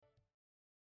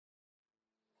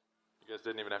You guys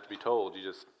didn't even have to be told. You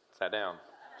just sat down.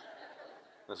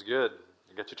 That's good.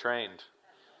 I got you trained.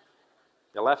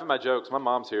 Yeah, laugh at my jokes. My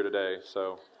mom's here today,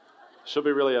 so she'll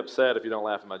be really upset if you don't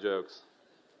laugh at my jokes.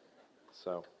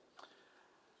 So,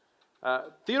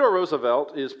 Theodore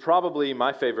Roosevelt is probably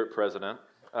my favorite president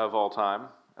of all time.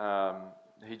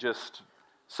 He just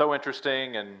so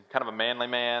interesting and kind of a manly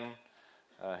man.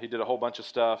 He did a whole bunch of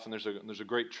stuff, and there's a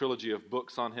great trilogy of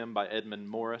books on him by Edmund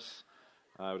Morris.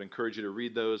 I would encourage you to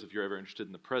read those if you're ever interested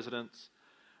in the presidents.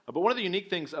 But one of the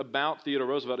unique things about Theodore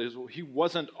Roosevelt is he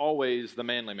wasn't always the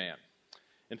manly man.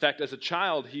 In fact, as a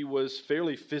child, he was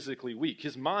fairly physically weak.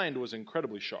 His mind was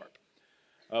incredibly sharp.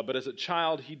 But as a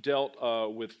child, he dealt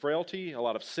with frailty, a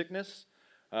lot of sickness.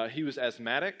 He was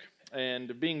asthmatic.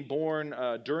 And being born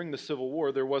during the Civil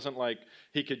War, there wasn't like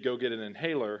he could go get an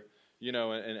inhaler,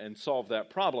 and solve that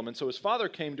problem. And so his father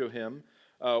came to him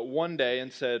one day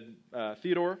and said,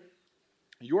 Theodore,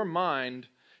 your mind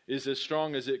is as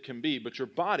strong as it can be, but your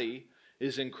body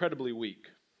is incredibly weak.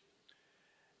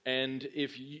 And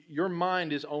if your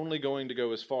mind is only going to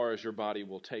go as far as your body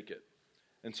will take it.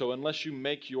 And so unless you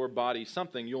make your body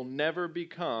something, you'll never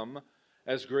become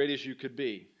as great as you could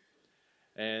be.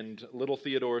 And little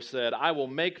Theodore said, I will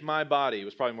make my body. It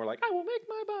was probably more like, I will make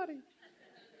my body.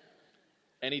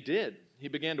 And he did. He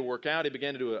began to work out. He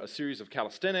began to do a series of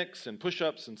calisthenics and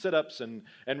push-ups and sit-ups and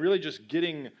really just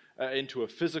getting into a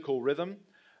physical rhythm.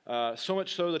 So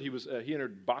much so that he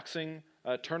entered boxing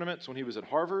tournaments when he was at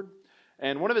Harvard.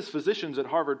 And one of his physicians at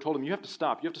Harvard told him, you have to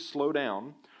stop, you have to slow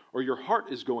down, or your heart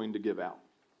is going to give out.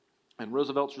 And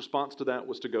Roosevelt's response to that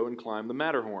was to go and climb the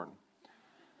Matterhorn.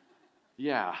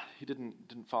 Yeah, he didn't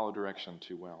follow direction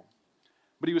too well.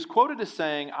 But he was quoted as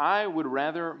saying, I would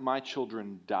rather my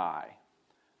children die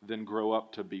than grow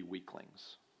up to be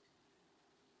weaklings.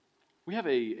 We have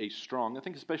a strong, I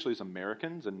think especially as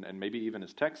Americans and maybe even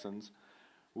as Texans,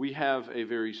 we have a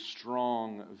very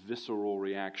strong visceral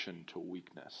reaction to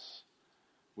weakness.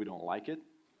 We don't like it.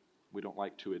 We don't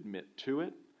like to admit to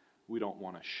it. We don't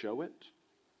want to show it.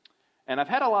 And I've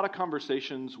had a lot of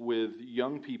conversations with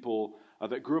young people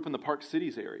that grew up in the Park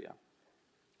Cities area.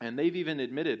 And they've even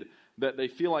admitted that they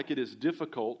feel like it is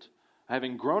difficult,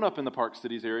 having grown up in the Park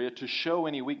Cities area, to show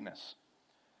any weakness.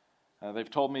 They've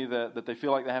told me that they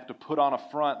feel like they have to put on a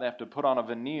front, they have to put on a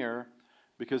veneer,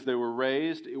 because they were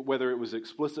raised, whether it was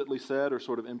explicitly said or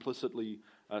sort of implicitly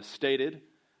stated,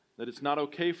 that it's not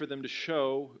okay for them to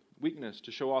show weakness,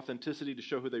 to show authenticity, to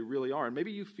show who they really are. And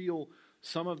maybe you feel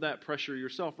some of that pressure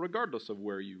yourself, regardless of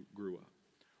where you grew up.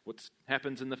 What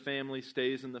happens in the family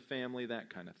stays in the family,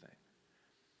 that kind of thing.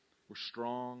 We're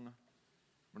strong.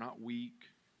 We're not weak.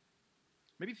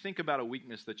 Maybe think about a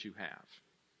weakness that you have.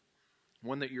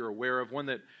 One that you're aware of, one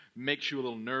that makes you a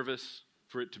little nervous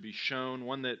for it to be shown,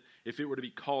 one that if it were to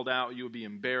be called out, you would be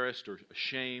embarrassed or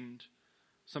ashamed,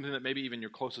 something that maybe even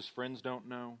your closest friends don't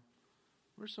know.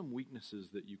 What are some weaknesses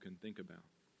that you can think about?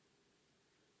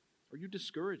 Are you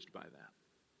discouraged by that?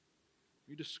 Are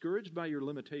you discouraged by your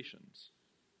limitations?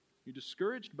 Are you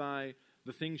discouraged by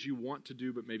the things you want to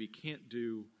do but maybe can't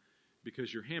do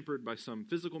because you're hampered by some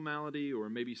physical malady or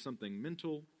maybe something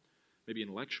mental, maybe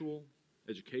intellectual,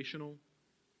 educational?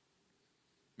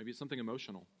 Maybe it's something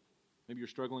emotional. Maybe you're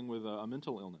struggling with a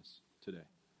mental illness today,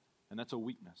 and that's a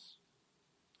weakness.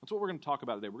 That's what we're going to talk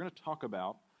about today. We're going to talk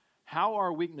about how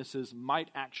our weaknesses might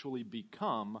actually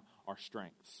become our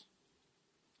strengths.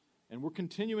 And we're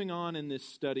continuing on in this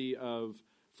study of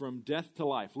From Death to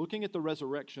Life, looking at the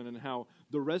resurrection and how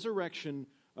the resurrection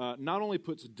not only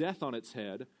puts death on its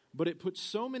head, but it puts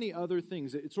so many other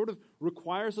things. It sort of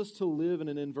requires us to live in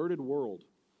an inverted world.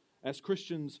 As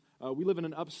Christians, we live in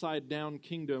an upside-down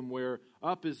kingdom where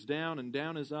up is down and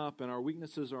down is up, and our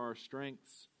weaknesses are our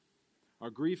strengths.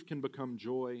 Our grief can become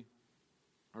joy.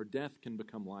 Our death can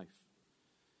become life.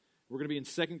 We're going to be in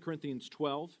 2 Corinthians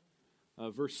 12,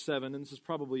 verse 7, and this is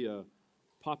probably a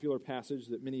popular passage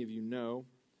that many of you know.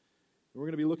 And we're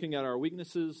going to be looking at our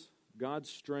weaknesses,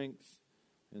 God's strength,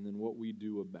 and then what we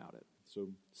do about it. So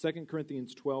 2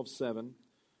 Corinthians 12, 7,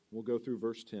 we'll go through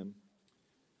verse 10.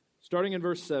 Starting in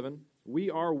verse 7,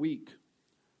 we are weak.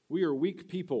 We are weak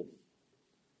people.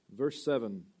 Verse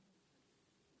 7.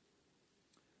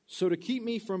 So to keep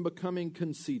me from becoming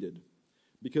conceited,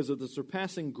 because of the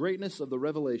surpassing greatness of the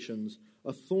revelations,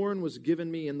 a thorn was given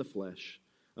me in the flesh,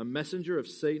 a messenger of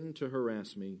Satan to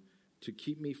harass me, to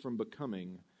keep me from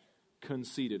becoming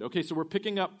conceited. Okay, so we're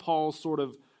picking up Paul's sort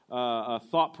of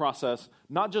thought process,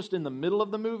 not just in the middle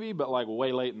of the movie, but like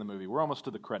way late in the movie. We're almost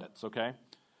to the credits, okay?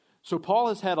 So Paul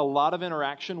has had a lot of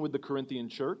interaction with the Corinthian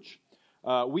church.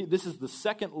 This is the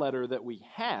second letter that we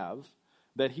have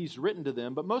that he's written to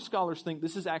them, but most scholars think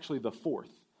this is actually the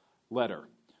fourth letter.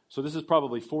 So this is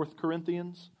probably 4th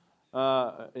Corinthians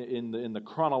in the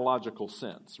chronological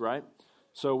sense, right?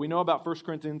 So we know about 1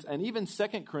 Corinthians, and even 2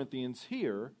 Corinthians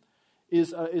here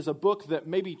is a book that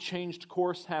maybe changed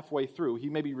course halfway through. He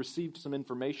maybe received some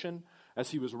information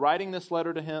as he was writing this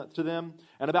letter to them,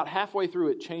 and about halfway through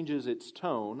it changes its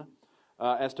tone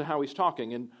as to how he's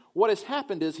talking. And what has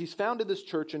happened is he's founded this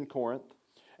church in Corinth,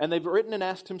 and they've written and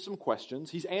asked him some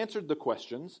questions. He's answered the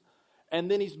questions, and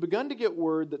then he's begun to get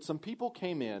word that some people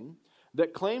came in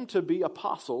that claimed to be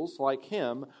apostles like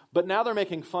him, but now they're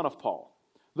making fun of Paul.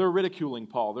 They're ridiculing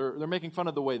Paul. They're making fun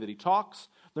of the way that he talks.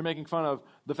 They're making fun of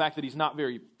the fact that he's not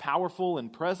very powerful in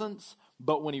presence,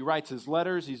 but when he writes his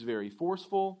letters, he's very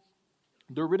forceful.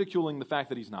 They're ridiculing the fact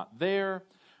that he's not there.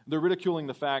 They're ridiculing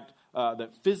the fact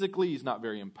that physically he's not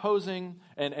very imposing.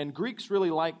 And Greeks really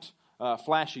liked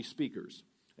flashy speakers.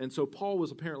 And so Paul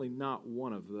was apparently not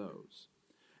one of those.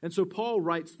 And so Paul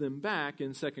writes them back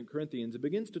in 2 Corinthians. It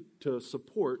begins to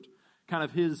support kind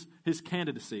of his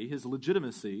candidacy, his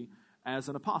legitimacy as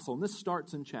an apostle. And this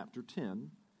starts in chapter 10.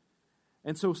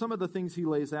 And so some of the things he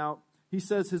lays out, he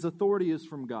says his authority is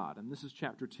from God. And this is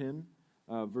chapter 10,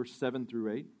 verse 7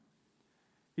 through 8.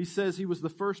 He says he was the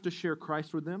first to share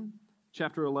Christ with them.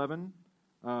 Chapter 11,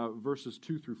 verses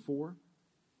 2 through 4.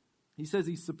 He says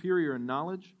he's superior in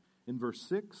knowledge in verse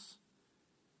 6.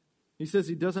 He says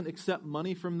he doesn't accept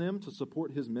money from them to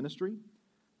support his ministry.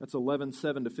 That's 11,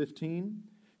 7 to 15.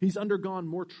 He's undergone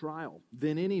more trial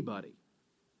than anybody.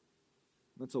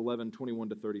 That's 11, 21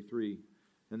 to 33.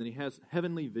 And then he has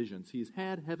heavenly visions. He's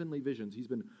had heavenly visions. He's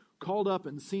been called up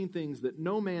and seen things that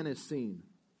no man has seen.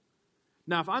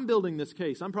 Now, if I'm building this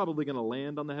case, I'm probably going to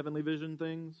land on the heavenly vision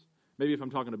things. Maybe if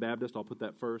I'm talking to Baptist, I'll put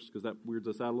that first because that weirds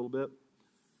us out a little bit.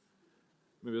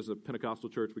 Maybe as a Pentecostal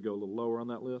church, we go a little lower on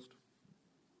that list.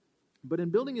 But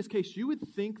in building his case, you would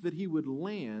think that he would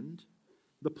land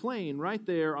the plane right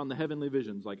there on the heavenly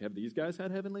visions. Like, have these guys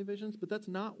had heavenly visions? But that's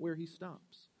not where he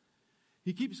stops.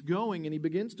 He keeps going, and he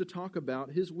begins to talk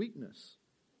about his weakness.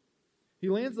 He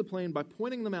lands the plane by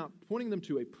pointing them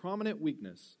to a prominent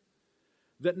weakness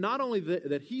that not only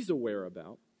that he's aware of,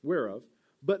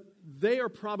 but they are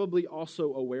probably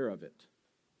also aware of it.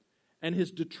 And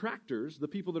his detractors, the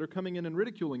people that are coming in and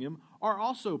ridiculing him, are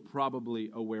also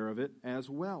probably aware of it as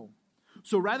well.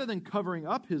 So rather than covering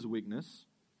up his weakness,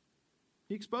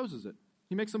 he exposes it.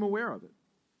 He makes them aware of it.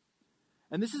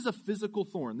 And this is a physical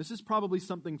thorn. This is probably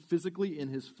something physically in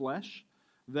his flesh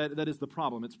that is the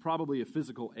problem. It's probably a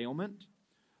physical ailment,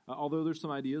 although there's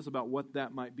some ideas about what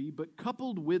that might be. But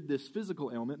coupled with this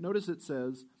physical ailment, notice it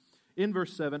says in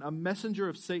verse 7, a messenger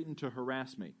of Satan to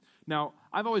harass me. Now,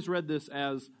 I've always read this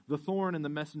as the thorn and the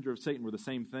messenger of Satan were the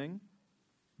same thing.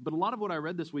 But a lot of what I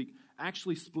read this week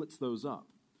actually splits those up.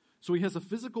 So he has a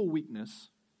physical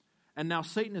weakness, and now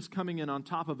Satan is coming in on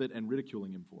top of it and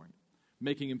ridiculing him for it,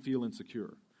 making him feel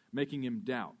insecure, making him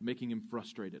doubt, making him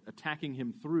frustrated, attacking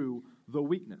him through the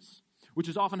weakness, which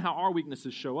is often how our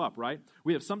weaknesses show up, right?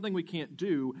 We have something we can't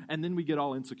do, and then we get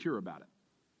all insecure about it.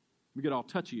 We get all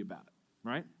touchy about it,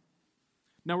 right?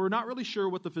 Now, we're not really sure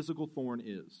what the physical thorn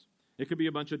is. It could be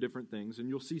a bunch of different things, and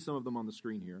you'll see some of them on the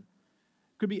screen here.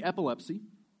 It could be epilepsy.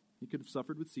 He could have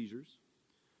suffered with seizures.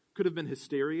 Could have been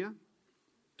hysteria,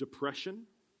 depression,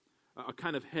 a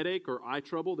kind of headache or eye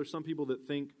trouble. There's some people that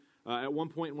think, at one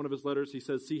point in one of his letters, he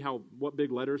says, see what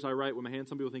big letters I write with my hand.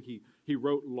 Some people think he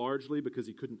wrote largely because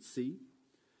he couldn't see.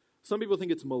 Some people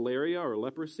think it's malaria or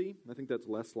leprosy. I think that's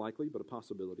less likely, but a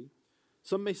possibility.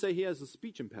 Some may say he has a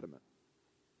speech impediment,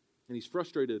 and he's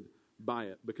frustrated by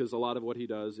it because a lot of what he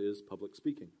does is public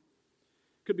speaking.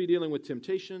 Could be dealing with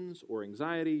temptations or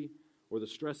anxiety or the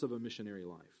stress of a missionary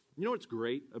life. You know what's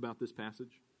great about this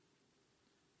passage?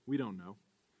 We don't know.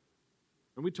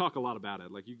 And we talk a lot about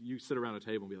it. Like you sit around a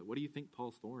table and be like, what do you think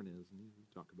Paul's thorn is? And you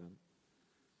talk about it.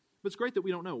 But it's great that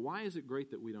we don't know. Why is it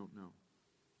great that we don't know?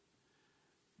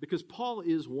 Because Paul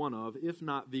is one of, if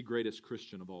not the greatest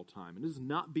Christian of all time. And it is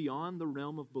not beyond the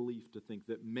realm of belief to think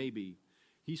that maybe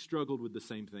he struggled with the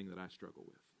same thing that I struggle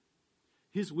with.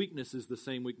 His weakness is the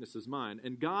same weakness as mine.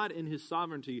 And God, in his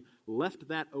sovereignty, left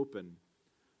that open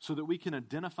so that we can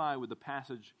identify with the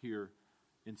passage here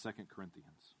in 2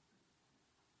 Corinthians.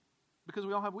 Because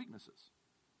we all have weaknesses.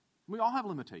 We all have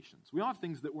limitations. We all have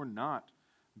things that we're not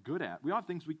good at. We all have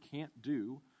things we can't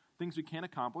do, things we can't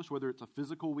accomplish, whether it's a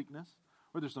physical weakness,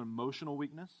 whether it's an emotional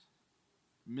weakness,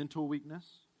 mental weakness.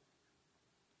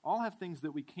 All have things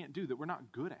that we can't do that we're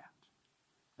not good at.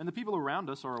 And the people around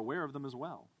us are aware of them as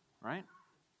well, right?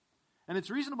 And it's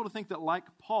reasonable to think that, like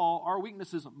Paul, our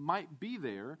weaknesses might be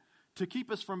there to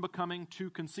keep us from becoming too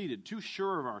conceited, too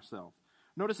sure of ourselves.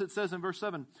 Notice it says in verse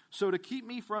 7, so to keep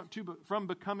me from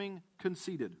becoming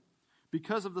conceited,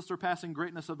 Because of the surpassing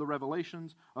greatness of the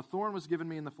revelations, a thorn was given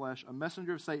me in the flesh, a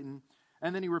messenger of Satan,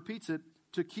 and then he repeats it,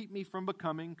 to keep me from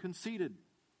becoming conceited.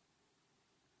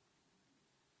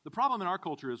 The problem in our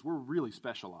culture is we're really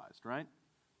specialized, right?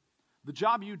 The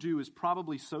job you do is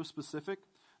probably so specific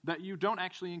that you don't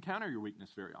actually encounter your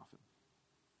weakness very often.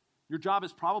 Your job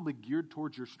is probably geared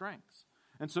towards your strengths.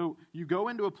 And so you go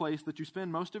into a place that you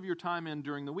spend most of your time in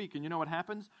during the week, and you know what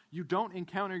happens? You don't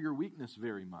encounter your weakness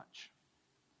very much.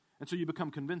 And so you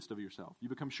become convinced of yourself. You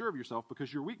become sure of yourself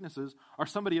because your weaknesses are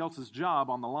somebody else's job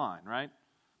on the line, right?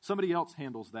 Somebody else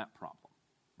handles that problem,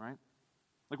 right?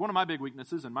 Like one of my big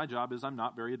weaknesses in my job is I'm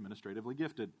not very administratively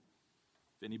gifted.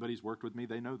 If anybody's worked with me,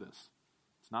 they know this.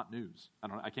 It's not news.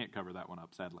 I can't cover that one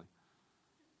up, sadly.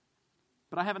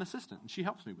 But I have an assistant, and she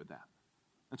helps me with that.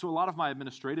 And so a lot of my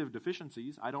administrative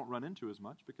deficiencies I don't run into as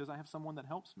much because I have someone that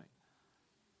helps me.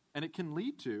 And it can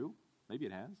lead to, maybe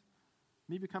it has,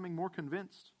 me becoming more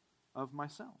convinced of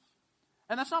myself.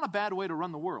 And that's not a bad way to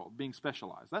run the world, being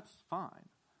specialized. That's fine.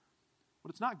 What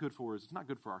it's not good for is it's not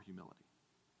good for our humility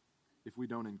if we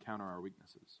don't encounter our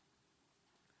weaknesses.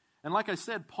 And like I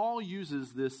said,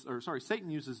 Satan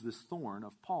uses this thorn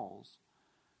of Paul's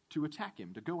to attack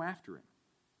him, to go after him.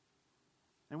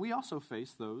 And we also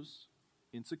face those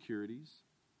insecurities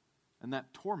and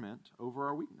that torment over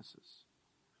our weaknesses.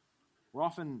 We're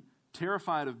often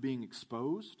terrified of being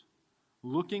exposed,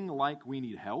 looking like we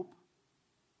need help.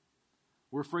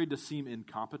 We're afraid to seem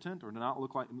incompetent or to not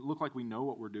look like we know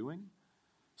what we're doing.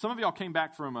 Some of y'all came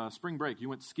back from spring break. You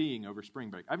went skiing over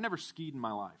spring break. I've never skied in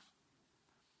my life.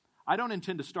 I don't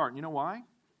intend to start. And you know why?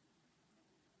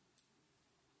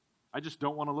 I just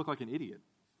don't want to look like an idiot.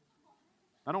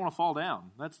 I don't want to fall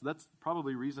down. That's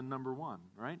probably reason number one,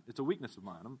 right? It's a weakness of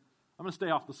mine. I'm going to stay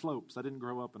off the slopes. I didn't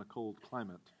grow up in a cold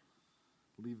climate.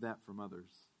 Leave that from others.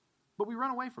 But we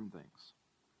run away from things.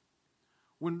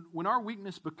 When our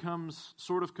weakness becomes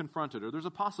sort of confronted, or there's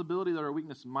a possibility that our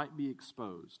weakness might be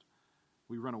exposed,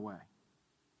 we run away.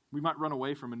 We might run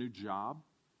away from a new job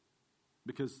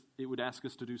because it would ask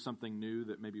us to do something new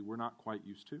that maybe we're not quite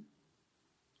used to.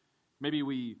 Maybe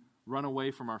we run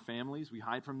away from our families. We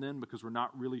hide from them because we're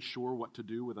not really sure what to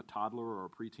do with a toddler or a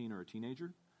preteen or a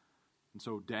teenager. And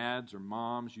so dads or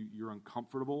moms, you're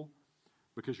uncomfortable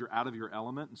because you're out of your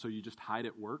element, and so you just hide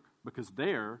at work because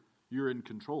there you're in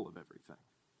control of everything.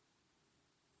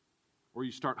 Or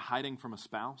you start hiding from a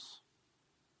spouse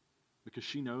because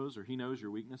she knows or he knows your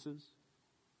weaknesses.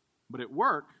 But at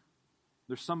work,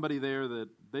 there's somebody there that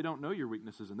they don't know your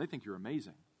weaknesses and they think you're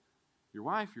amazing. Your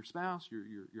wife, your spouse,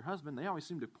 your husband, they always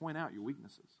seem to point out your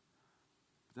weaknesses.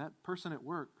 But that person at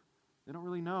work, they don't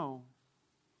really know.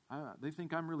 They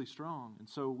think I'm really strong. And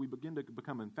so we begin to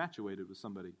become infatuated with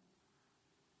somebody.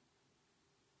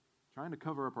 Trying to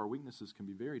cover up our weaknesses can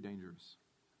be very dangerous.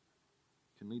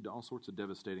 It can lead to all sorts of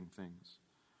devastating things.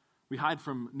 We hide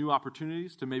from new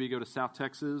opportunities to maybe go to South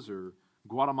Texas or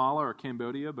Guatemala or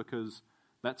Cambodia because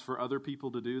that's for other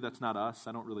people to do. That's not us.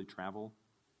 I don't really travel,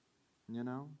 you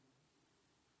know.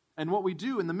 And what we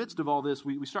do in the midst of all this,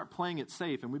 we start playing it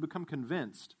safe and we become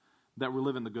convinced that we're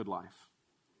living the good life.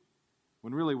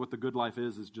 When really what the good life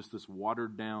is just this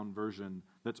watered down version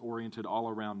that's oriented all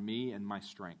around me and my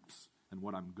strengths and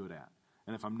what I'm good at.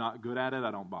 And if I'm not good at it,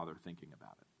 I don't bother thinking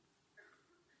about it.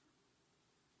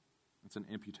 It's an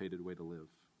amputated way to live.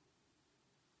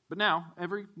 But now,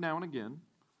 every now and again,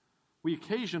 we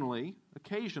occasionally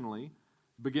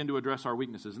begin to address our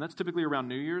weaknesses. And that's typically around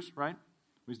New Year's, right?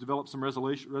 We've developed some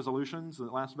resolutions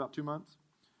that last about 2 months.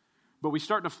 But we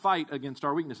start to fight against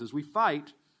our weaknesses. We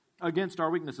fight against our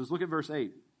weaknesses. Look at verse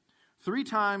 8. 3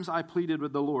 times I pleaded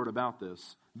with the Lord about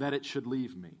this, that it should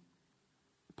leave me.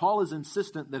 Paul is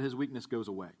insistent that his weakness goes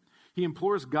away. He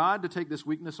implores God to take this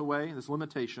weakness away, this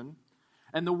limitation.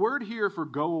 And the word here for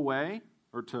go away,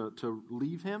 or to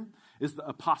leave him, is the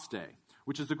aposte,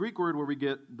 which is the Greek word where we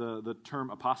get the term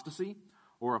apostasy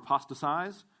or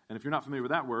apostatize. And if you're not familiar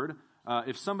with that word,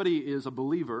 if somebody is a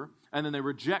believer and then they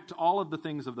reject all of the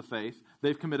things of the faith,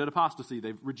 they've committed apostasy.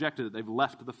 They've rejected it. They've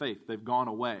left the faith. They've gone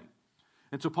away.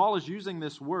 And so Paul is using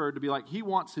this word to be like, he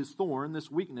wants his thorn, this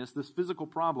weakness, this physical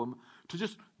problem, to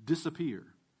just disappear,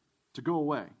 to go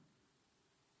away.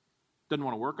 Doesn't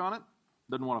want to work on it.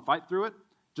 Doesn't want to fight through it.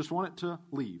 Just want it to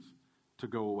leave, to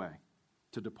go away,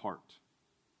 to depart.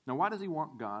 Now, why does he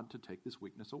want God to take this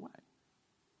weakness away?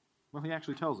 Well, he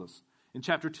actually tells us. In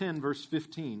chapter 10, verse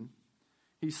 15,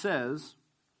 he says,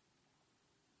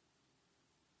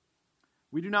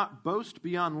 "We do not boast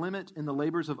beyond limit in the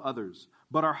labors of others,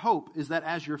 but our hope is that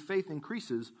as your faith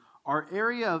increases, our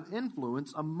area of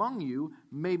influence among you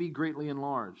may be greatly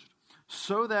enlarged,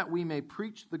 so that we may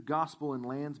preach the gospel in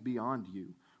lands beyond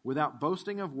you, without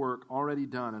boasting of work already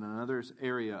done in another's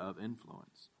area of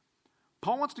influence.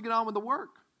 Paul wants to get on with the work.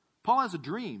 Paul has a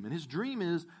dream, and his dream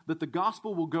is that the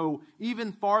gospel will go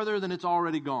even farther than it's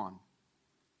already gone.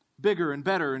 Bigger and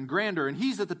better and grander, and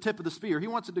he's at the tip of the spear. He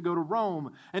wants it to go to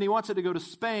Rome, and he wants it to go to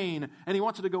Spain, and he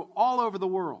wants it to go all over the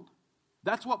world.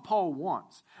 That's what Paul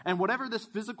wants. And whatever this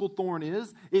physical thorn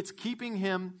is, it's keeping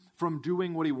him from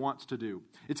doing what he wants to do.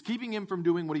 It's keeping him from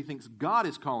doing what he thinks God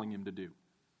is calling him to do.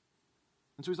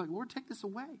 And so he's like, Lord, take this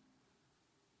away.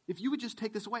 If you would just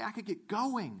take this away, I could get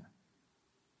going.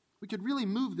 We could really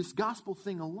move this gospel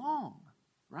thing along,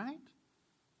 right?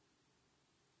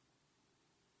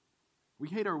 We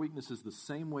hate our weaknesses the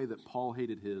same way that Paul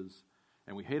hated his,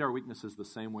 and we hate our weaknesses the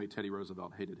same way Teddy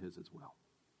Roosevelt hated his as well.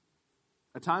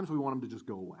 At times, we want them to just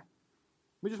go away.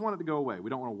 We just want it to go away. We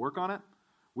don't want to work on it.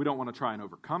 We don't want to try and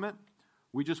overcome it.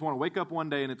 We just want to wake up one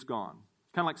day and it's gone.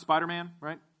 Kind of like Spider-Man,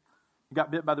 right? He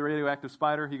got bit by the radioactive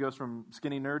spider. He goes from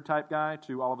skinny nerd type guy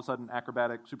to all of a sudden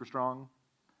acrobatic, super strong.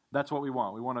 That's what we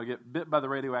want. We want to get bit by the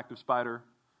radioactive spider.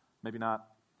 Maybe not.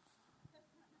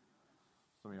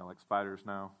 Some of y'all like spiders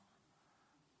now.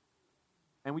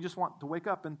 And we just want to wake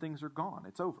up and things are gone.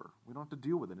 It's over. We don't have to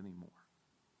deal with it anymore.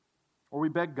 Or we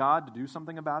beg God to do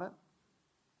something about it.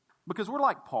 Because we're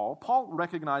like Paul. Paul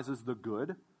recognizes the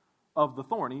good of the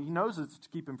thorn. He knows it's to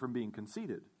keep him from being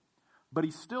conceited. But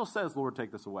he still says, Lord,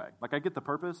 take this away. Like, I get the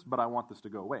purpose, but I want this to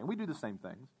go away. And we do the same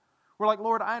things. We're like,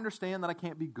 Lord, I understand that I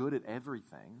can't be good at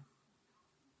everything.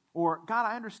 Or, God,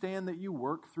 I understand that you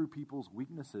work through people's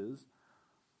weaknesses,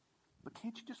 but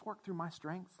can't you just work through my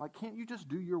strengths? Like, can't you just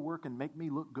do your work and make me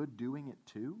look good doing it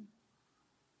too?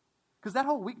 Because that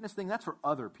whole weakness thing, that's for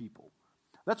other people.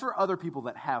 That's for other people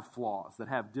that have flaws, that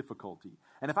have difficulty.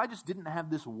 And if I just didn't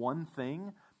have this one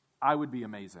thing, I would be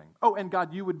amazing. Oh, and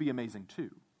God, you would be amazing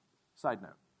too. Side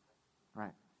note,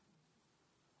 right?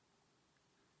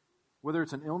 Whether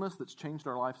it's an illness that's changed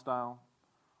our lifestyle,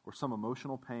 or some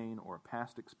emotional pain, or a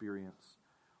past experience,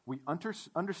 we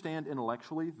understand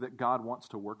intellectually that God wants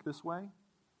to work this way.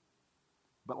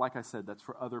 But like I said, that's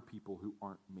for other people who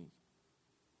aren't me.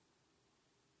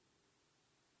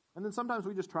 And then sometimes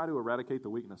we just try to eradicate the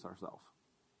weakness ourselves.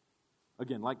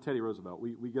 Again, like Teddy Roosevelt,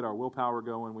 we get our willpower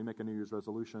going, we make a New Year's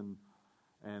resolution,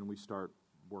 and we start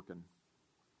working.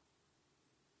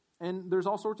 And there's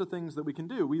all sorts of things that we can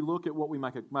do. We look at what we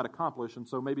might accomplish, and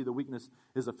so maybe the weakness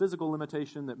is a physical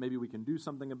limitation that maybe we can do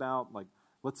something about. Like,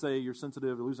 let's say you're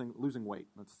sensitive to losing weight.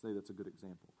 Let's say that's a good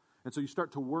example. And so you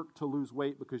start to work to lose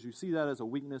weight because you see that as a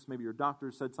weakness. Maybe your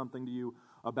doctor said something to you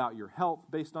about your health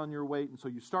based on your weight, and so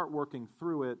you start working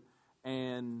through it,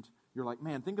 and you're like,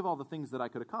 man, think of all the things that I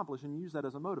could accomplish, and you use that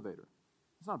as a motivator.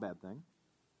 It's not a bad thing.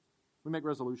 We make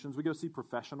resolutions. We go see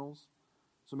professionals.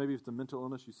 So maybe if it's a mental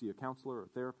illness, you see a counselor or a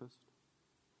therapist.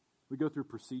 We go through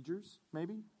procedures,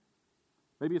 maybe.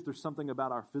 Maybe if there's something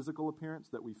about our physical appearance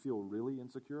that we feel really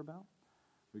insecure about,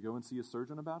 we go and see a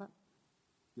surgeon about it,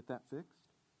 get that fixed.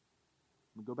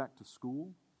 We go back to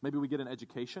school. Maybe we get an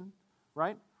education,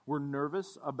 right? We're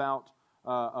nervous about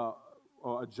a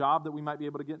job that we might be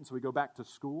able to get, and so we go back to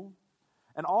school.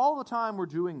 And all the time we're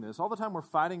doing this, all the time we're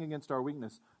fighting against our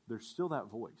weakness, there's still that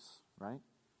voice, right?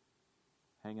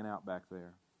 Hanging out back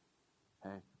there.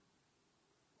 Hey,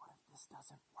 what if this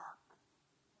doesn't work?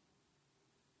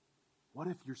 What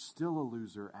if you're still a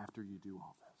loser after you do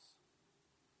all this?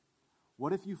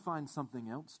 What if you find something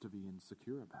else to be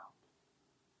insecure about?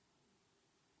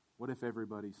 What if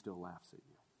everybody still laughs at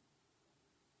you?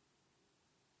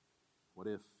 What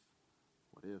if?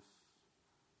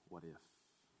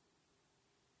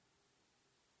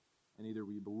 And either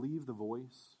we believe the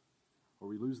voice, or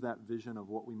we lose that vision of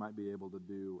what we might be able to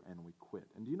do, and we quit.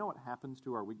 And do you know what happens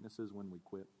to our weaknesses when we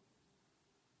quit?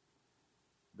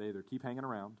 They either keep hanging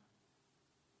around,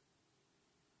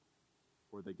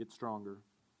 or they get stronger,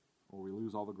 or we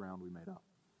lose all the ground we made up.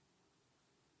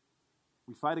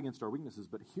 We fight against our weaknesses,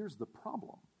 but here's the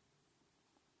problem.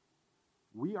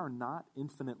 We are not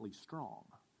infinitely strong.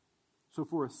 So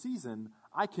for a season,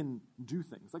 I can do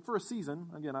things. Like for a season,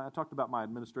 again, I talked about my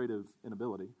administrative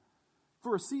inability.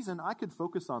 For a season, I could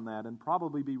focus on that and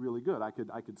probably be really good. I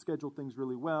could schedule things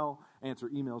really well, answer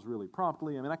emails really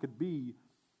promptly. I mean, I could be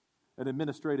an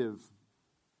administrative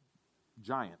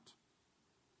giant.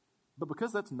 But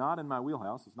because that's not in my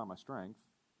wheelhouse, it's not my strength,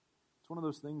 it's one of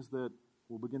those things that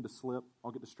will begin to slip.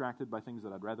 I'll get distracted by things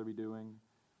that I'd rather be doing,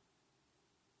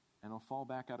 and I'll fall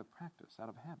back out of practice, out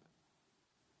of habit.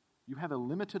 You have a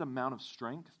limited amount of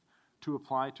strength to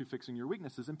apply to fixing your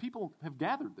weaknesses, and people have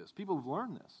gathered this. People have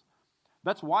learned this.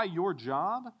 That's why your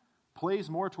job plays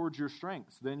more towards your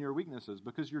strengths than your weaknesses,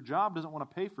 because your job doesn't want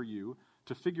to pay for you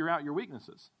to figure out your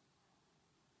weaknesses.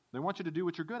 They want you to do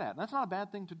what you're good at. And that's not a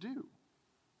bad thing to do.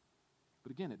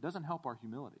 But again, it doesn't help our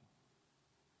humility.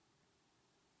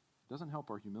 It doesn't help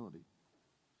our humility.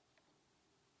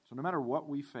 So no matter what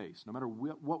we face, no matter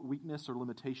what weakness or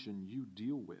limitation you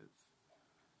deal with,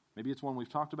 maybe it's one we've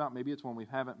talked about, maybe it's one we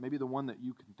haven't, maybe the one that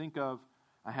you can think of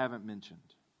I haven't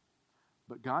mentioned.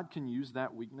 But God can use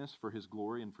that weakness for His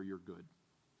glory and for your good.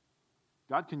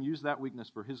 God can use that weakness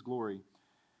for His glory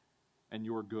and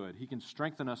your good. He can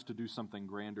strengthen us to do something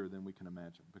grander than we can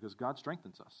imagine because God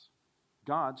strengthens us.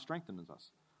 God strengthens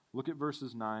us. Look at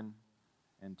verses 9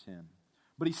 and 10.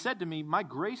 But He said to me, my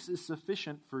grace is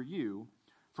sufficient for you,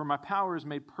 for my power is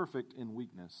made perfect in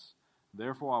weakness.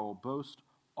 Therefore I will boast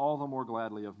all the more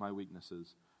gladly of my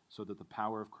weaknesses, so that the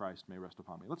power of Christ may rest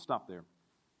upon me. Let's stop there.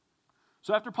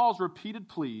 So after Paul's repeated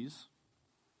pleas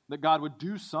that God would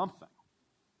do something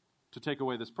to take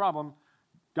away this problem,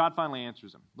 God finally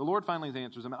answers him. The Lord finally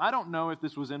answers him. I don't know if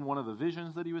this was in one of the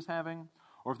visions that he was having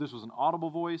or if this was an audible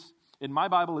voice. In my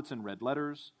Bible, it's in red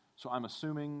letters, so I'm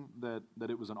assuming that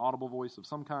it was an audible voice of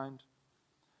some kind.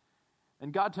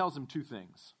 And God tells him two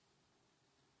things.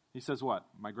 He says what?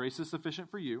 My grace is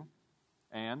sufficient for you,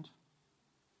 and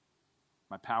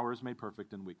my power is made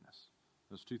perfect in weakness.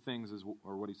 Those two things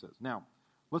are what he says. Now,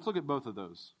 let's look at both of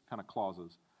those kind of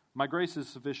clauses. My grace is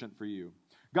sufficient for you.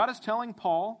 God is telling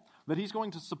Paul that he's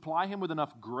going to supply him with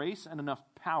enough grace and enough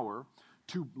power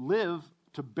to live,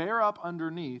 to bear up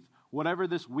underneath whatever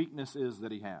this weakness is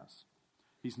that he has.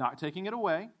 He's not taking it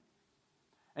away,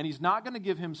 and he's not going to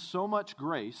give him so much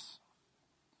grace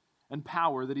and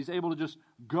power that he's able to just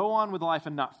go on with life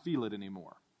and not feel it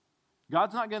anymore.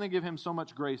 God's not going to give him so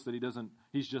much grace that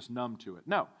he's just numb to it.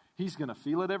 No, he's going to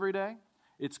feel it every day.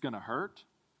 It's going to hurt.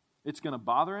 It's going to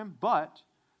bother him, but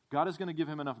God is going to give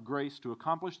him enough grace to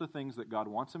accomplish the things that God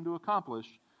wants him to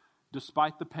accomplish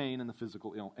despite the pain and the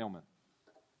physical ailment.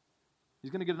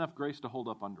 He's going to get enough grace to hold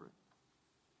up under it.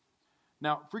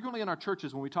 Now, frequently in our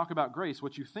churches, when we talk about grace,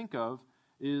 what you think of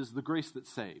is the grace that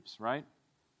saves, right?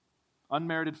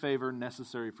 Unmerited favor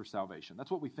necessary for salvation.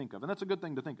 That's what we think of, and that's a good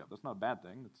thing to think of. That's not a bad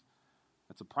thing.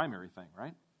 That's a primary thing,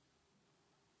 right?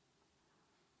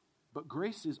 But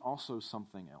grace is also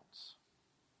something else.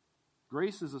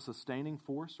 Grace is a sustaining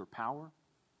force or power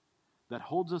that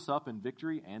holds us up in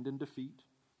victory and in defeat,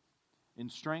 in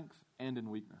strength and in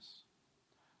weakness.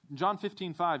 In John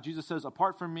 15:5, Jesus says,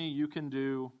 apart from me, you can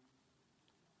do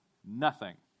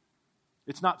nothing.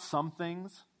 It's not some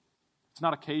things. It's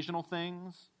not occasional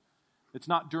things. It's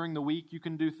not during the week you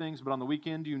can do things, but on the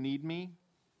weekend you need me.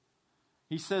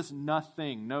 He says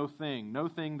nothing, no thing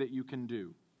that you can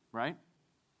do, right?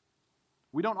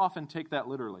 We don't often take that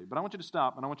literally, but I want you to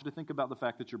stop and I want you to think about the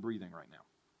fact that you're breathing right now.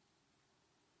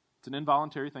 It's an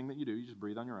involuntary thing that you do. You just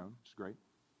breathe on your own, which is great.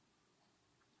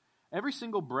 Every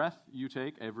single breath you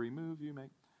take, every move you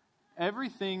make,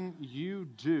 everything you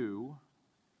do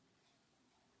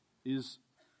is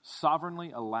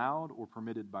sovereignly allowed or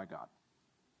permitted by God.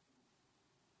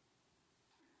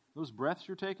 Those breaths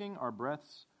you're taking are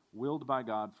breaths willed by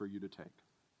God for you to take.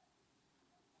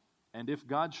 And if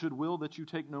God should will that you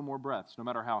take no more breaths, no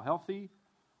matter how healthy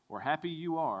or happy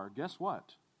you are, guess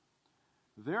what?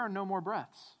 There are no more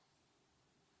breaths,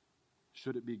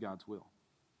 should it be God's will.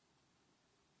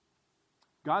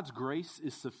 God's grace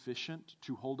is sufficient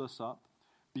to hold us up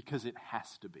because it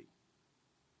has to be.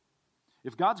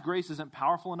 If God's grace isn't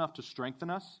powerful enough to strengthen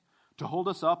us, to hold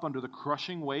us up under the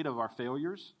crushing weight of our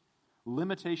failures,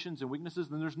 limitations, and weaknesses,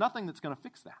 then there's nothing that's going to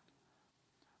fix that.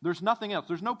 There's nothing else.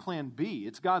 There's no plan B.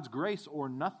 It's God's grace or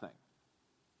nothing.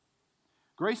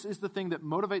 Grace is the thing that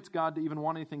motivates God to even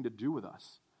want anything to do with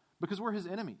us because we're His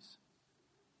enemies.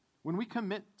 When we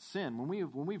commit sin,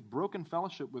 when we've broken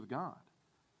fellowship with God,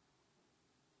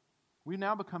 we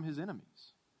now become His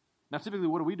enemies. Now, typically,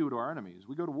 what do we do to our enemies?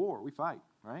 We go to war. We fight,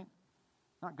 right?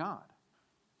 Not God.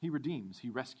 He redeems.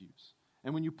 He rescues.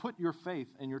 And when you put your faith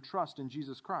and your trust in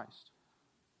Jesus Christ,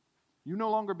 you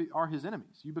no longer are His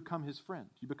enemies. You become His friend.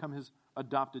 You become His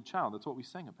adopted child. That's what we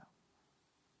sang about.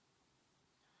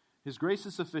 His grace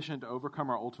is sufficient to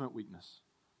overcome our ultimate weakness,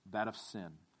 that of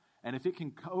sin. And if it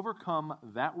can overcome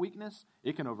that weakness,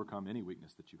 it can overcome any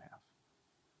weakness that you have.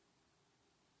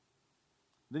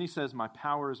 Then he says, my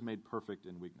power is made perfect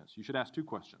in weakness. You should ask two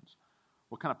questions.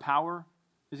 What kind of power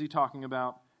is he talking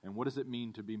about? And what does it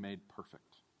mean to be made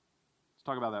perfect? Let's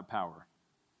talk about that power.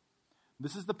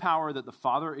 This is the power that the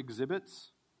Father exhibits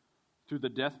through the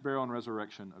death, burial, and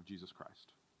resurrection of Jesus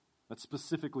Christ. That's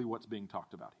specifically what's being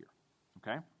talked about here.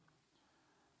 Okay?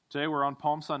 Today we're on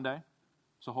Palm Sunday,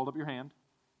 so hold up your hand.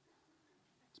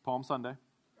 It's Palm Sunday.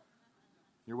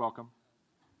 You're welcome.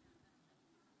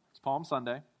 It's Palm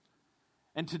Sunday.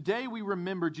 And today we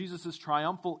remember Jesus'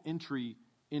 triumphal entry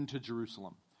into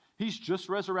Jerusalem. He's just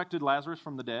resurrected Lazarus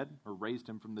from the dead, or raised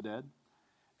him from the dead.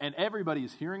 And everybody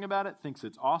is hearing about it, thinks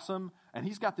it's awesome. And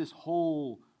he's got this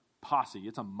whole posse.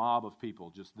 It's a mob of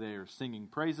people just there singing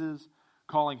praises,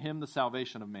 calling him the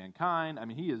salvation of mankind. I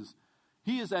mean,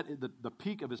 he is at the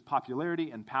peak of his popularity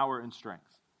and power and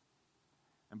strength.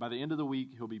 And by the end of the week,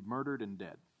 he'll be murdered and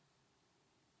dead.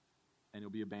 And he'll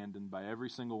be abandoned by every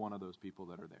single one of those people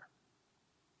that are there.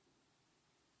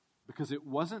 Because it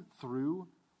wasn't through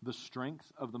the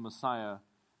strength of the Messiah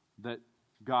that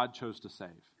God chose to save.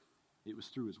 It was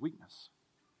through his weakness.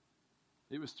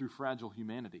 It was through fragile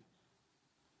humanity.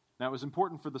 Now, it was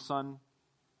important for the Son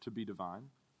to be divine.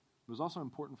 It was also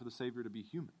important for the Savior to be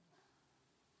human,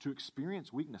 to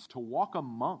experience weakness, to walk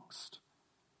amongst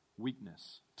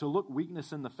weakness, to look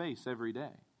weakness in the face every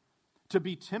day, to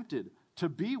be tempted, to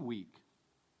be weak,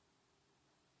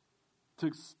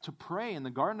 to pray in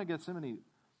the Garden of Gethsemane,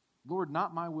 Lord,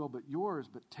 not my will but yours,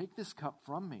 but take this cup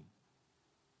from me.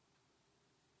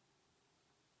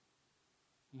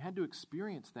 He had to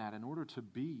experience that in order to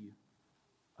be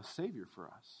a Savior for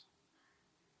us.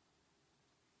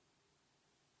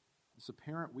 This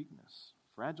apparent weakness,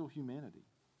 fragile humanity.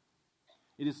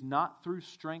 It is not through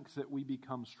strength that we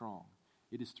become strong.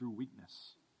 It is through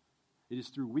weakness. It is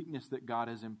through weakness that God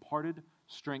has imparted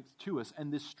strength to us.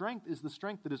 And this strength is the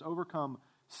strength that has overcome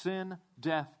sin,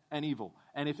 death, and evil.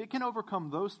 And if it can overcome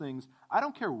those things, I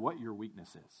don't care what your weakness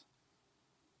is.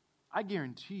 I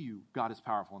guarantee you God is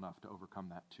powerful enough to overcome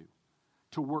that too.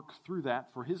 To work through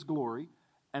that for his glory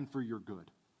and for your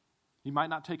good. He might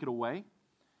not take it away.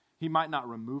 He might not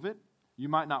remove it. You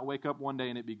might not wake up one day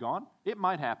and it be gone. It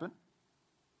might happen.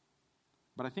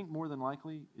 But I think more than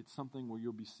likely, it's something where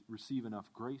you'll receive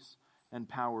enough grace and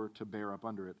power to bear up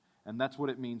under it. And that's what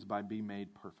it means by be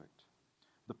made perfect.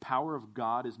 The power of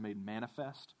God is made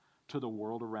manifest to the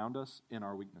world around us in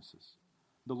our weaknesses.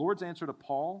 The Lord's answer to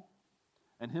Paul,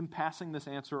 and him passing this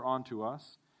answer on to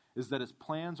us, is that his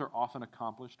plans are often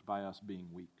accomplished by us being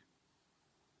weak.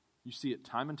 You see it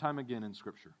time and time again in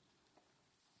Scripture.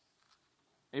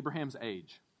 Abraham's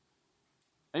age.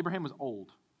 Abraham was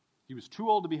old. He was too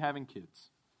old to be having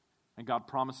kids. And God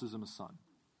promises him a son.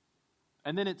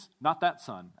 And then it's not that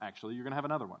son, actually. You're going to have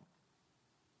another one.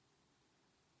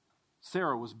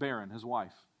 Sarah was barren, his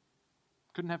wife.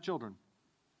 Couldn't have children.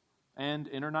 And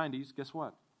in her 90s, guess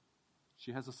what?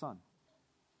 She has a son.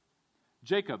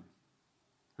 Jacob,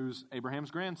 who's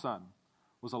Abraham's grandson,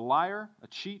 was a liar, a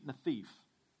cheat, and a thief.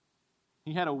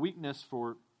 He had a weakness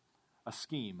for a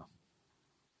scheme,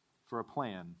 for a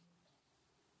plan.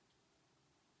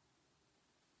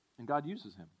 And God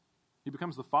uses him. He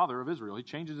becomes the father of Israel. He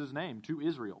changes his name to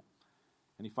Israel.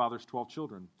 And he fathers 12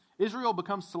 children. Israel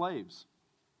becomes slaves.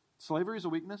 Slavery is a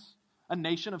weakness. A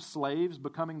nation of slaves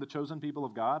becoming the chosen people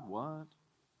of God. What?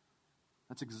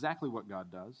 That's exactly what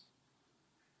God does.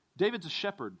 David's a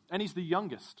shepherd, and he's the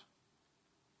youngest.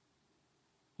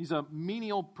 He's a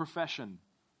menial profession,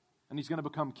 and he's going to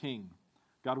become king.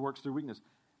 God works through weakness.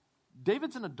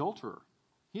 David's an adulterer.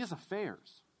 He has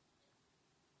affairs.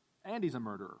 And he's a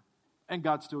murderer. And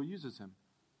God still uses him.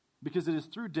 Because it is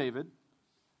through David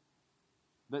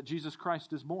that Jesus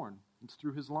Christ is born. It's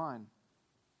through his line.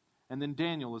 And then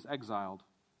Daniel is exiled.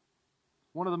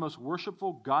 One of the most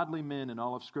worshipful, godly men in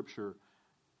all of Scripture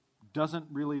doesn't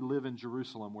really live in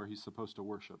Jerusalem where he's supposed to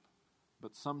worship,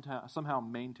 but somehow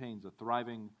maintains a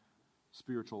thriving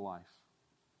spiritual life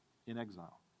in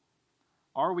exile.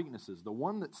 Our weaknesses, the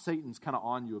one that Satan's kind of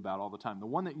on you about all the time, the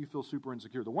one that you feel super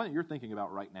insecure, the one that you're thinking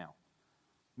about right now.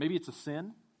 Maybe it's a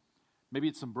sin. Maybe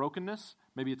it's some brokenness.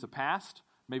 Maybe it's a past.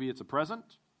 Maybe it's a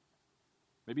present.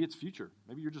 Maybe it's future.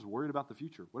 Maybe you're just worried about the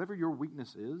future. Whatever your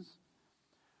weakness is,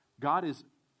 God is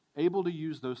able to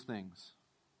use those things,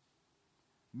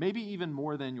 maybe even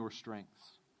more than your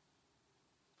strengths,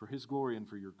 for his glory and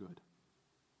for your good.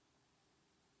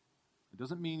 It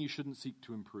doesn't mean you shouldn't seek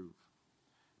to improve.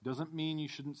 It doesn't mean you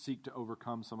shouldn't seek to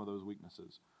overcome some of those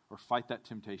weaknesses or fight that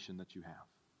temptation that you have.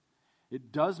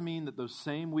 It does mean that those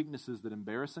same weaknesses that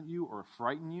embarrass you or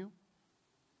frighten you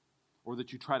or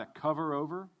that you try to cover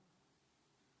over,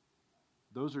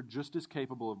 those are just as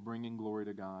capable of bringing glory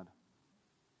to God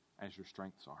as your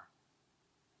strengths are.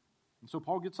 And so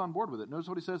Paul gets on board with it. Notice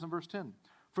what he says in verse 10.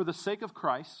 For the sake of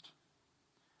Christ,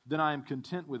 then I am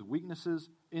content with weaknesses,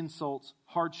 insults,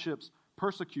 hardships,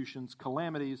 persecutions,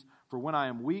 calamities, for when I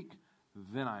am weak,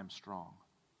 then I am strong.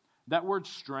 That word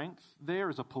strength there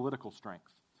is a political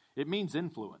strength. It means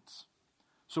influence.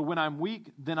 So when I'm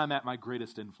weak, then I'm at my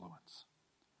greatest influence.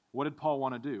 What did Paul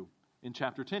want to do? In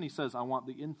chapter 10, he says, I want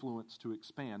the influence to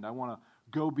expand. I want to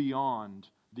go beyond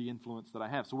the influence that I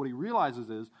have. So what he realizes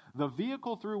is the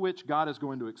vehicle through which God is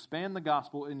going to expand the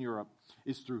gospel in Europe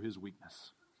is through his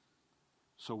weakness.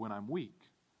 So when I'm weak,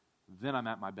 then I'm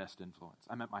at my best influence.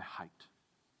 I'm at my height.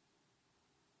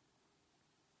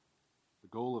 The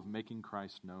goal of making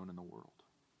Christ known in the world.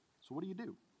 So what do you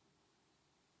do?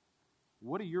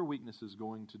 What are your weaknesses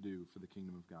going to do for the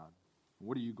kingdom of God?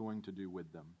 What are you going to do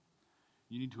with them?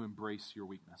 You need to embrace your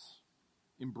weakness.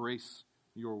 Embrace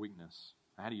your weakness.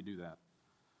 How do you do that?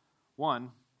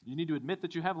 One, you need to admit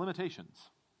that you have limitations.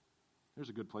 There's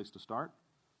a good place to start.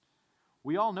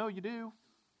 We all know you do.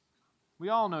 We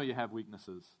all know you have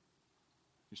weaknesses.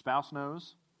 Your spouse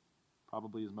knows,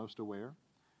 probably is most aware.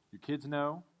 Your kids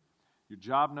know. Your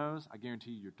job knows. I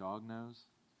guarantee you your dog knows.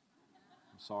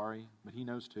 I'm sorry, but he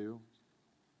knows too.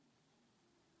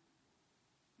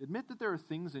 Admit that there are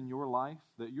things in your life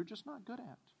that you're just not good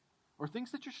at, or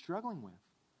things that you're struggling with.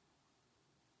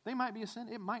 They might be a sin.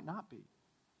 It might not be.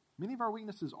 Many of our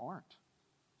weaknesses aren't.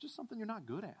 Just something you're not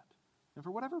good at. And for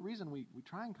whatever reason, we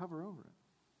try and cover over it.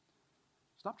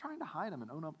 Stop trying to hide them and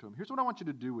own up to them. Here's what I want you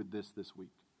to do with this week.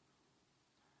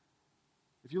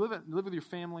 If you live with your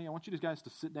family, I want you guys to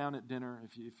sit down at dinner.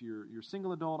 If you're a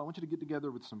single adult, I want you to get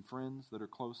together with some friends that are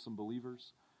close, some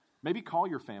believers. Maybe call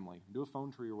your family, do a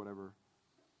phone tree or whatever.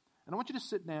 And I want you to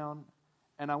sit down,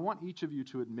 and I want each of you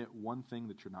to admit one thing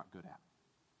that you're not good at.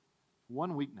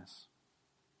 One weakness.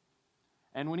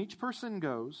 And when each person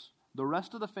goes, the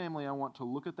rest of the family, I want to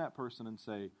look at that person and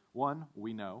say, 1,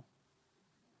 we know.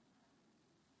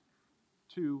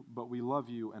 2, but we love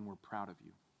you and we're proud of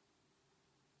you.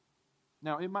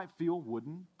 Now, it might feel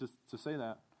wooden to say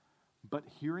that, but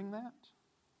hearing that,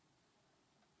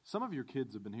 some of your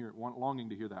kids have been longing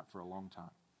to hear that for a long time.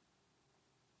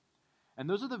 And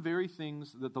those are the very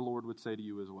things that the Lord would say to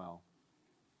you as well.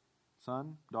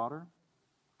 Son, daughter,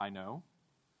 I know,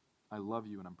 I love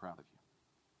you, and I'm proud of you.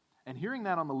 And hearing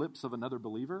that on the lips of another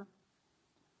believer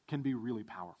can be really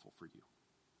powerful for you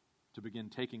to begin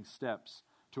taking steps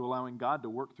to allowing God to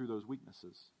work through those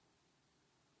weaknesses.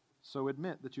 So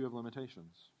admit that you have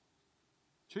limitations.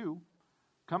 2,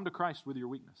 come to Christ with your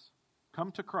weakness.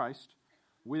 Come to Christ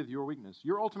with your weakness.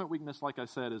 Your ultimate weakness, like I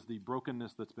said, is the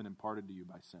brokenness that's been imparted to you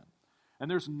by sin. And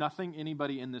there's nothing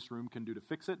anybody in this room can do to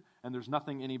fix it, and there's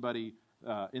nothing anybody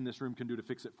in this room can do to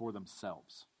fix it for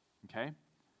themselves. Okay?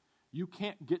 You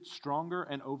can't get stronger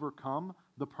and overcome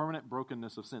the permanent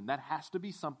brokenness of sin. That has to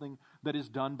be something that is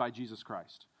done by Jesus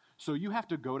Christ. So you have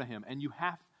to go to him, and you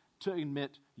have to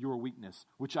admit your weakness,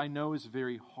 which I know is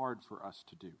very hard for us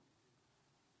to do.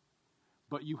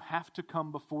 But you have to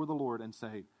come before the Lord and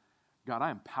say, God, I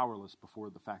am powerless before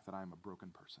the fact that I am a broken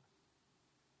person.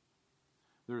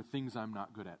 There are things I'm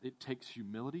not good at. It takes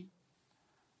humility.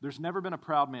 There's never been a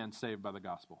proud man saved by the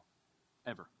gospel,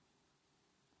 ever.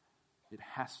 It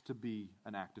has to be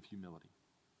an act of humility,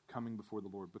 coming before the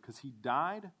Lord, because he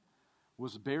died,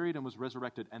 was buried, and was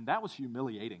resurrected, and that was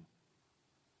humiliating.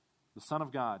 The Son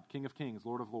of God, King of Kings,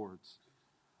 Lord of Lords,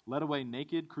 led away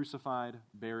naked, crucified,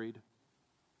 buried,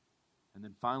 and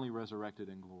then finally resurrected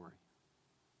in glory.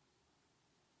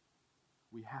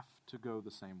 We have to go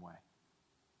the same way.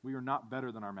 We are not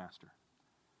better than our Master.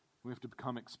 We have to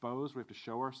become exposed. We have to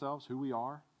show ourselves who we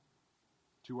are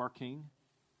to our King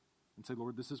and say,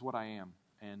 Lord, this is what I am,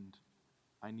 and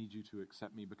I need you to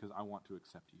accept me because I want to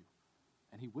accept you.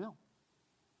 And he will.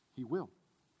 He will.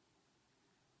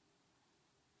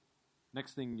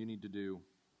 Next thing you need to do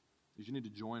is you need to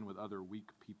join with other weak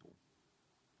people.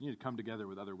 You need to come together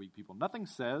with other weak people. Nothing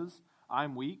says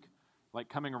I'm weak like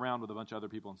coming around with a bunch of other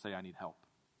people and say I need help.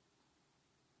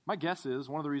 My guess is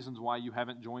one of the reasons why you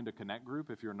haven't joined a Connect group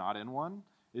if you're not in one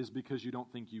is because you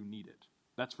don't think you need it.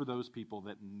 That's for those people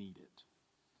that need it.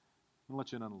 I'm going to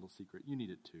let you in on a little secret. You need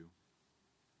it too.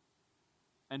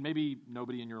 And maybe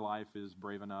nobody in your life is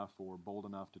brave enough or bold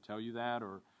enough to tell you that,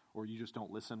 or you just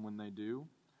don't listen when they do.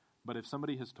 But if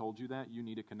somebody has told you that you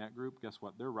need a Connect group, guess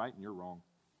what? They're right and you're wrong.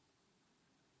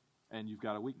 And you've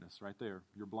got a weakness right there.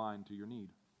 You're blind to your need.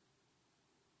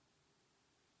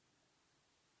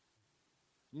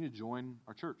 You need to join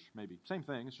our church, maybe. Same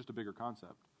thing, it's just a bigger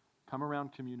concept. Come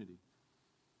around community.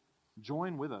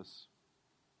 Join with us.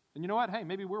 And you know what? Hey,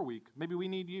 maybe we're weak. Maybe we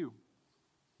need you.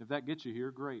 If that gets you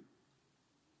here, great.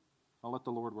 I'll let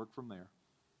the Lord work from there.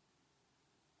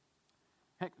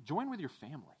 Heck, join with your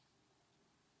family.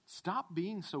 Stop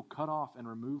being so cut off and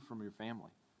removed from your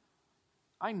family.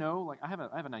 I know, I have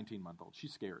a 19-month-old.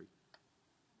 She's scary.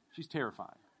 She's terrifying.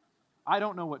 I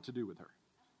don't know what to do with her.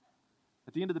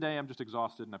 At the end of the day, I'm just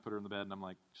exhausted, and I put her in the bed, and I'm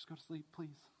like, just go to sleep, please.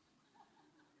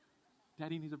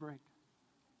 Daddy needs a break.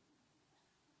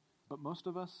 But most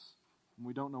of us, when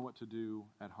we don't know what to do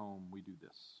at home, we do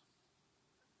this.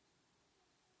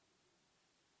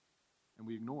 and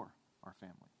we ignore our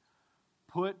family.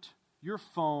 Put your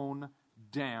phone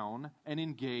down and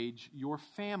engage your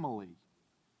family.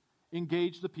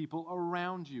 Engage the people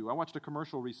around you. I watched a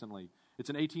commercial recently. It's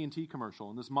an AT&T commercial,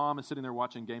 and this mom is sitting there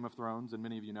watching Game of Thrones, and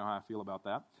many of you know how I feel about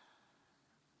that.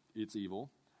 It's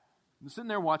evil. They're sitting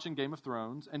there watching Game of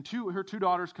Thrones, and her two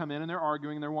daughters come in, and they're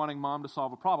arguing, and they're wanting mom to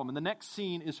solve a problem. And the next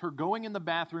scene is her going in the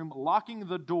bathroom, locking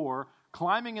the door,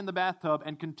 climbing in the bathtub,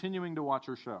 and continuing to watch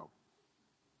her show.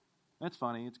 That's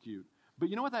funny. It's cute. But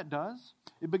you know what that does?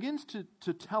 It begins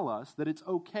to tell us that it's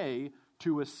okay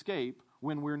to escape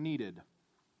when we're needed.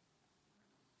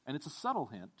 And it's a subtle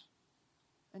hint.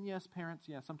 And yes, parents,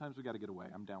 sometimes we got to get away.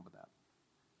 I'm down with that.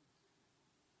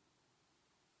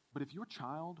 But if your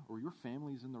child or your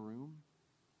family's in the room,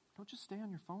 don't just stay on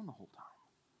your phone the whole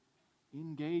time.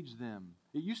 Engage them.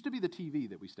 It used to be the TV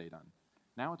that we stayed on.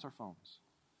 Now it's our phones.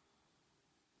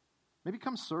 Maybe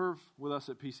come serve with us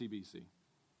at PCBC.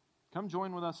 Come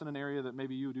join with us in an area that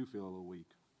maybe you do feel a little weak,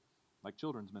 like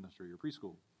children's ministry or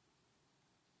preschool.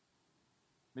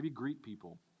 Maybe greet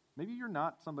people. Maybe you're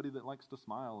not somebody that likes to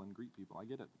smile and greet people. I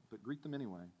get it, but greet them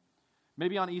anyway.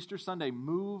 Maybe on Easter Sunday,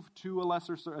 move to a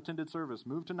lesser attended service.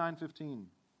 Move to 9:15.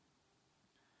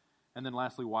 And then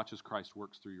lastly, watch as Christ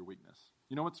works through your weakness.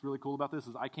 You know what's really cool about this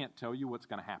is I can't tell you what's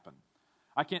going to happen.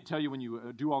 I can't tell you when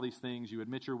you do all these things, you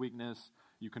admit your weakness,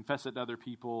 you confess it to other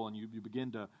people, and you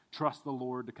begin to trust the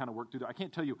Lord to kind of work through that. I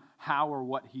can't tell you how or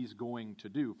what he's going to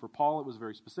do. For Paul, it was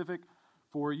very specific.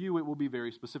 For you, it will be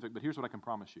very specific. But here's what I can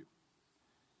promise you.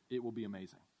 It will be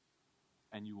amazing.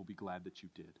 And you will be glad that you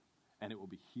did. And it will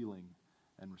be healing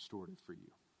and restorative for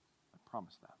you. I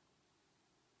promise that.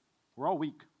 We're all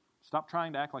weak. Stop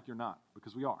trying to act like you're not,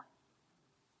 because we are.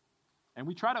 And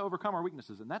we try to overcome our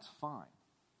weaknesses, and that's fine.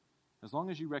 As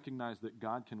long as you recognize that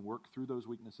God can work through those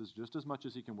weaknesses just as much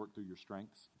as he can work through your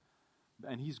strengths.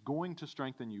 And he's going to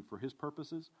strengthen you for his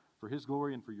purposes, for his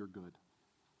glory, and for your good.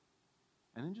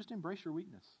 And then just embrace your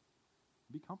weakness.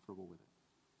 Be comfortable with it.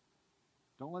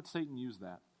 Don't let Satan use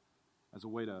that as a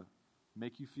way to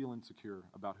make you feel insecure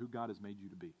about who God has made you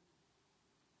to be.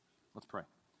 Let's pray.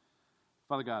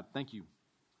 Father God, thank you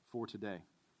for today,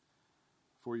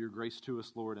 for your grace to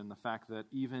us, Lord, and the fact that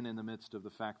even in the midst of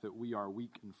the fact that we are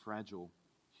weak and fragile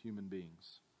human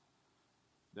beings,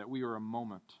 that we are a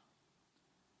moment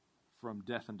from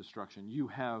death and destruction, you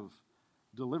have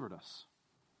delivered us.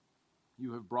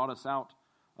 You have brought us out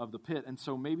of the pit. And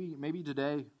so maybe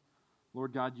today,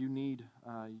 Lord God, you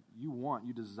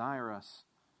desire us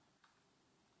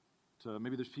to,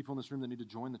 maybe there's people in this room that need to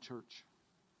join the church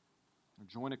or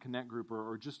join a connect group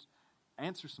or just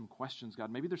answer some questions,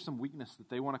 God. Maybe there's some weakness that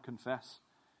they want to confess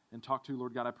and talk to,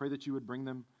 Lord God. I pray that you would bring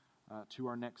them to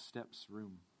our next steps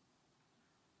room.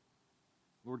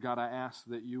 Lord God, I ask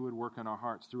that you would work in our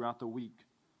hearts throughout the week,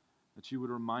 that you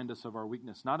would remind us of our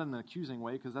weakness, not in an accusing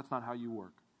way, because that's not how you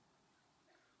work,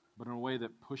 but in a way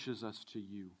that pushes us to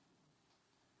you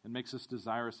and makes us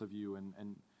desirous of you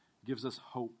and gives us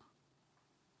hope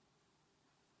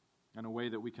in a way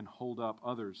that we can hold up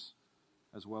others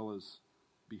as well as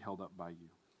be held up by you.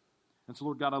 And so,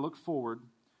 Lord God, I look forward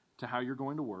to how you're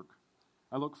going to work.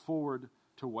 I look forward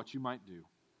to what you might do.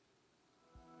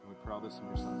 And we pray all this in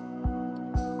your Son's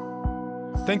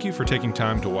name. Thank you for taking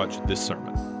time to watch this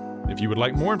sermon. If you would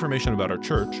like more information about our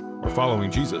church or following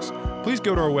Jesus, please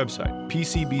go to our website,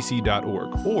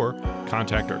 pcbc.org, or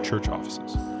contact our church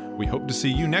offices. We hope to see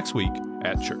you next week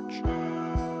at church.